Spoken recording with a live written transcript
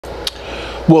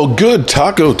Well, good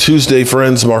Taco Tuesday,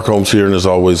 friends. Mark Holmes here, and as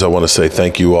always, I want to say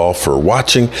thank you all for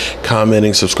watching,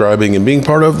 commenting, subscribing, and being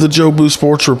part of the Joe Boo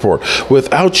Sports Report.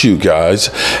 Without you guys,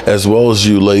 as well as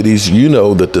you ladies, you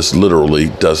know that this literally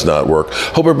does not work.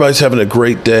 Hope everybody's having a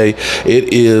great day.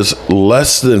 It is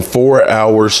less than 4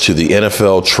 hours to the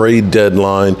NFL trade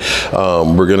deadline.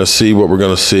 We're going to see what we're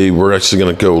going to see. We're actually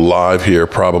going to go live here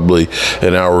probably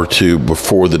an hour or two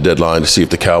before the deadline to see if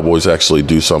the Cowboys actually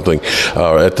do something.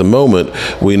 At the moment,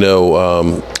 we know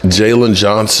Jalen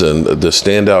Johnson, the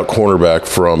standout cornerback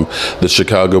from the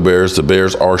Chicago Bears. The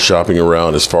Bears are shopping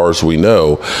around. As far as we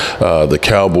know, the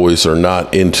Cowboys are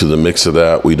not into the mix of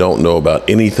that. We don't know about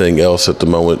anything else at the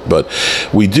moment, but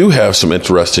we do have some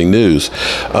interesting news.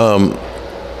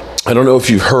 I don't know if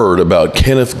you've heard about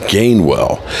Kenneth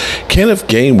Gainwell. Kenneth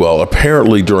Gainwell,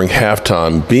 apparently during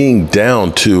halftime, being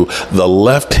down to the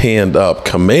left hand up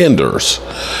Commanders,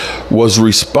 was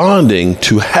responding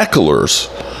to hecklers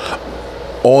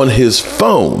on his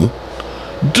phone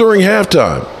during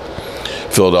halftime.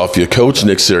 Philadelphia coach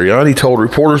Nick Sirianni told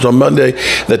reporters on Monday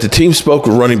that the team spoke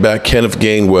with running back Kenneth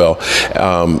Gainwell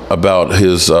about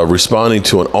his responding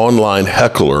to an online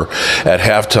heckler at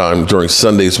halftime during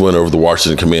Sunday's win over the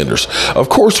Washington Commanders. Of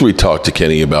course, we talked to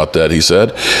Kenny about that, he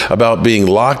said, about being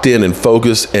locked in and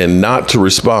focused and not to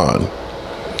respond.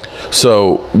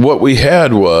 So what we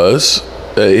had was,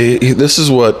 this is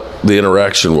what the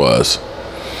interaction was.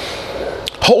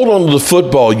 "Hold on to the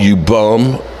football, you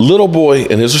bum." Little boy,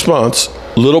 in his response,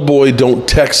 "Little boy, don't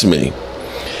text me.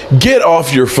 Get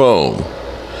off your phone.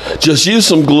 Just use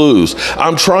some glues.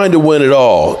 I'm trying to win it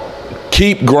all.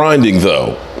 Keep grinding,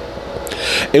 though."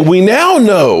 And we now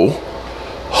know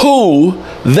who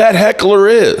that heckler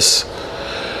is.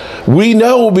 We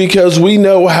know because we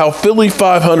know how Philly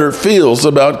 500 feels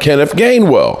about Kenneth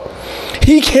Gainwell.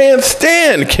 He can't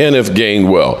stand Kenneth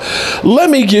Gainwell. Let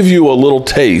me give you a little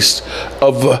taste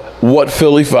of what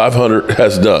Philly 500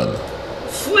 has done.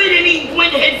 Slid and he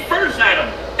went head first at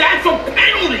him. That's a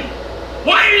penalty.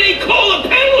 Why do they call a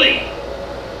penalty?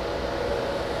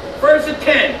 First and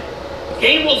 10.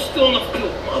 Gainwell's still on the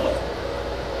field. Mother.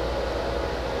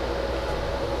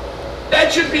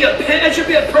 That should be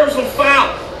a personal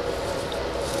foul.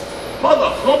 Mother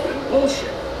humping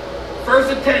bullshit. First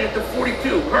and 10 at the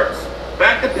 42. Hurts.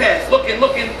 Back to pass, looking,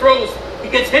 throws. He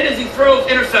gets hit as he throws,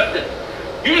 intercepted.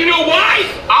 You know why?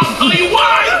 I'll tell you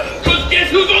why. Because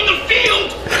guess who's on the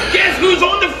field? Guess who's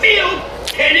on the field?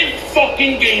 Kenneth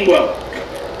fucking Gainwell.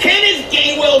 Kenneth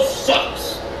Gainwell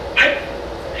sucks.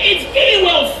 It's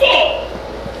Gainwell's fault.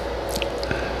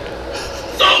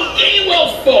 It's all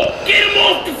Gainwell's fault. Get him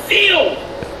off the field.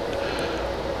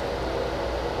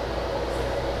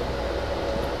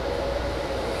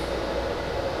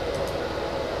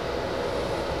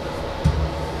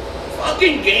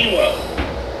 Fucking Gainwell.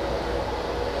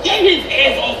 Get his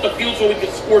ass off the field so we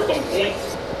can score some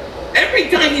points. Every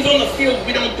time he's on the field,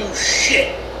 we don't do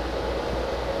shit.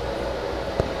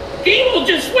 Gainwell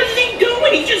what is he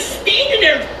doing? He's just standing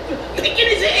there picking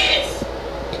his ass.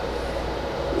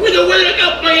 What did I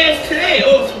got my ass today?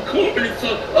 Oh, some corn.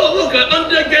 Oh, look, an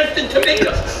undigested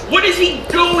tomato. What is he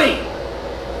doing?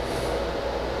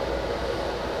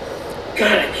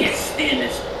 God, I can't stand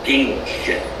this Gainwell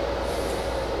shit.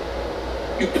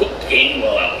 You put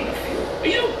Gainwell out in the field. Are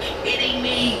you kidding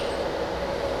me?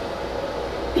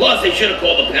 Plus, they should have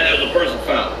called the penalty. It was a personal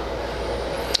foul.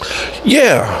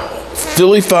 Yeah,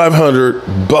 Philly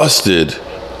 500 busted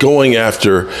going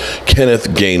after Kenneth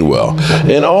Gainwell.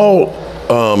 And all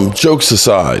jokes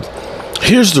aside,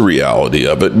 here's the reality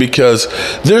of it, because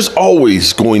there's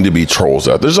always going to be trolls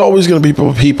out there. There's always going to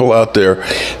be people out there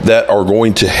that are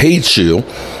going to hate you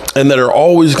and that are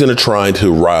always going to try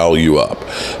to rile you up.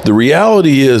 The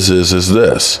reality is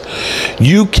this: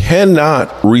 you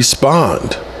cannot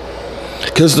respond.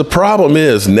 Because the problem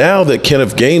is, now that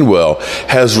Kenneth Gainwell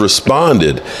has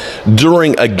responded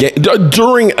during a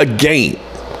game,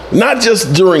 not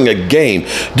just during a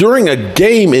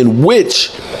game in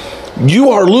which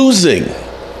you are losing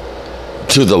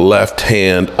to the left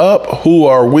hand up. Who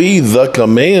are we? The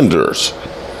Commanders.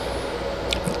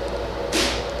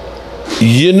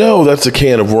 You know that's a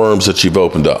can of worms that you've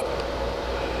opened up.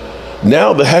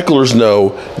 Now the hecklers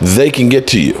know they can get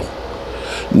to you.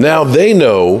 Now they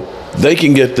know they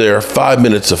can get their 5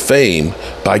 minutes of fame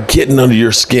by getting under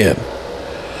your skin.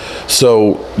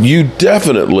 So you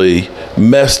definitely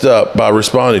messed up by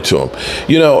responding to him.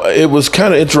 You know, it was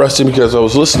kind of interesting because I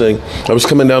was listening. I was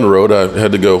coming down the road. I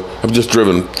had to go. I've just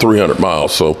driven 300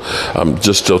 miles, so I'm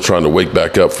just still trying to wake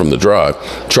back up from the drive.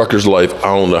 Trucker's life,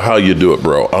 I don't know how you do it,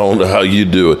 bro. I don't know how you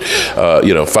do it.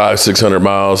 500, 600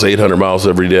 miles, 800 miles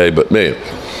every day. But, man,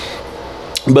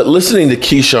 But listening to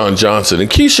Keyshawn Johnson, and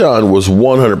Keyshawn was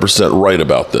 100% right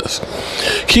about this.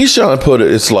 Keyshawn put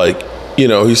it, it's like, you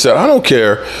know, he said, I don't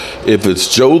care if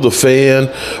it's Joe the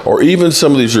fan or even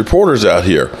some of these reporters out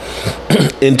here.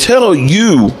 Until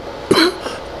you,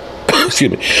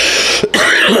 excuse me,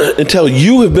 until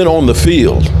you have been on the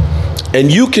field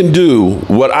and you can do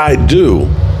what I do,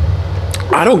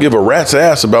 I don't give a rat's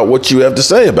ass about what you have to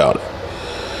say about it.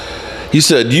 He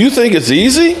said, do you think it's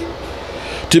easy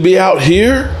to be out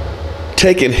here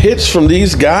taking hits from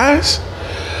these guys,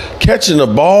 catching a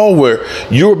ball where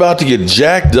you're about to get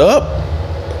jacked up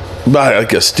by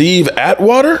like a Steve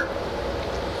Atwater?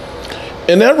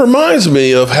 And that reminds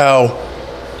me of how,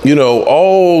 you know,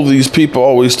 all these people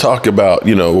always talk about,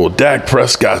 you know, well, Dak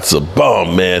Prescott's a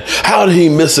bum, man. How did he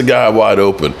miss a guy wide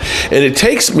open? And it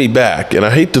takes me back, and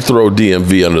I hate to throw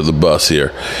DMV under the bus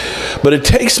here, but it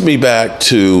takes me back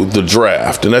to the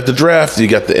draft. And at the draft, you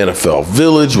got the NFL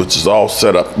Village, which is all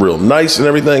set up real nice and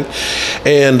everything.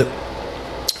 And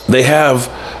they have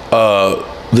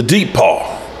the deep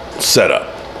ball set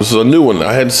up. This is a new one.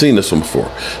 I hadn't seen this one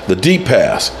before. The deep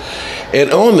pass. And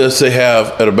on this, they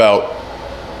have at about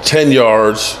 10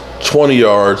 yards, 20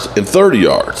 yards, and 30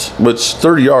 yards, which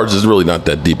 30 yards is really not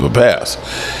that deep of a pass.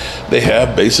 They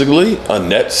have basically a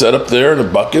net set up there and a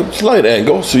bucket, slight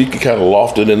angle, so you can kind of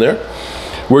loft it in there,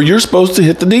 where you're supposed to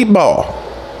hit the deep ball.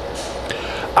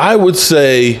 I would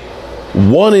say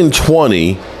 1 in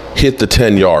 20 hit the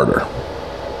 10-yarder.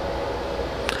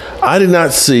 I did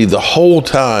not see the whole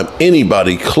time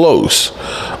anybody close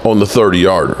on the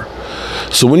 30-yarder.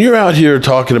 So when you're out here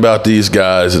talking about these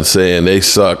guys and saying they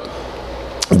suck,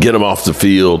 get them off the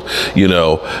field, you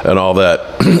know, and all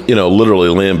that, you know, literally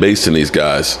lambasting these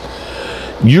guys,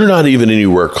 you're not even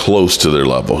anywhere close to their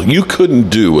level. You couldn't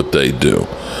do what they do.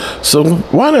 So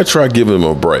why not try giving them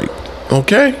a break,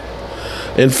 okay?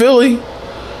 And Philly,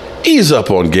 ease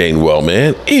up on Gainwell,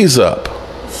 man. Ease up.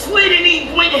 Slid and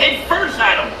he went head first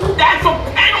at him. That's a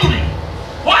penalty.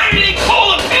 Why did they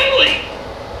call a penalty?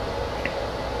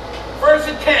 First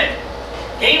and 10.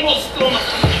 Gainwell's still on the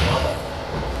field.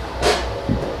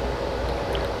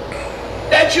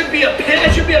 That should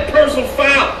be a personal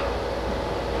foul.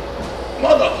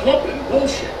 Mother humping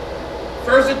bullshit.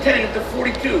 First and 10 at the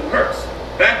 42. Hurts.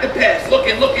 Back to pass.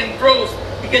 Looking, throws.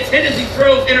 He gets hit as he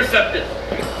throws, intercepted.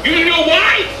 You know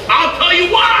why? I'll tell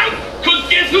you why. Because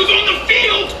guess who's on the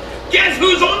field? Guess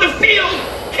who's on the field?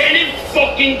 Kenneth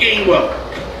fucking Gainwell.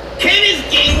 Kenneth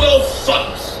Gainwell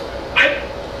sucks.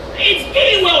 It's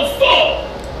Gainwell's fault.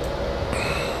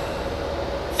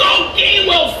 It's all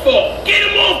Gainwell's fault. Get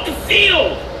him off the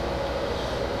field.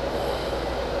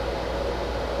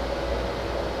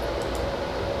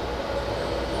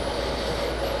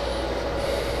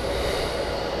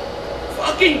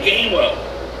 Fucking Gainwell.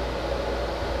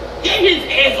 Get his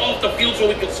ass off the field so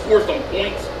we can score some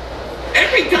points.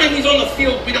 Every time he's on the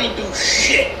field, we don't do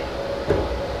shit.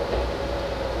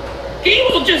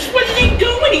 Gainwell just, what is he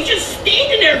doing? He's just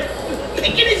standing there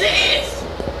picking his ass.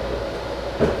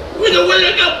 What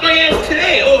did I got my ass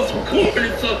today? Oh, some corn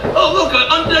and some, oh look, an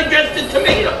undigested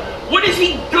tomato. What is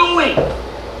he doing?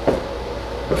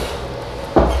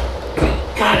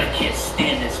 God, I can't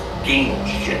stand this Gainwell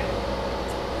shit.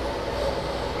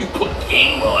 You put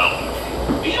Gainwell out in the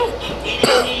field. Are you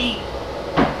kidding me?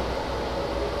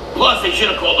 Plus, they should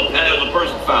have called the penalty. It was a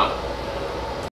personal foul.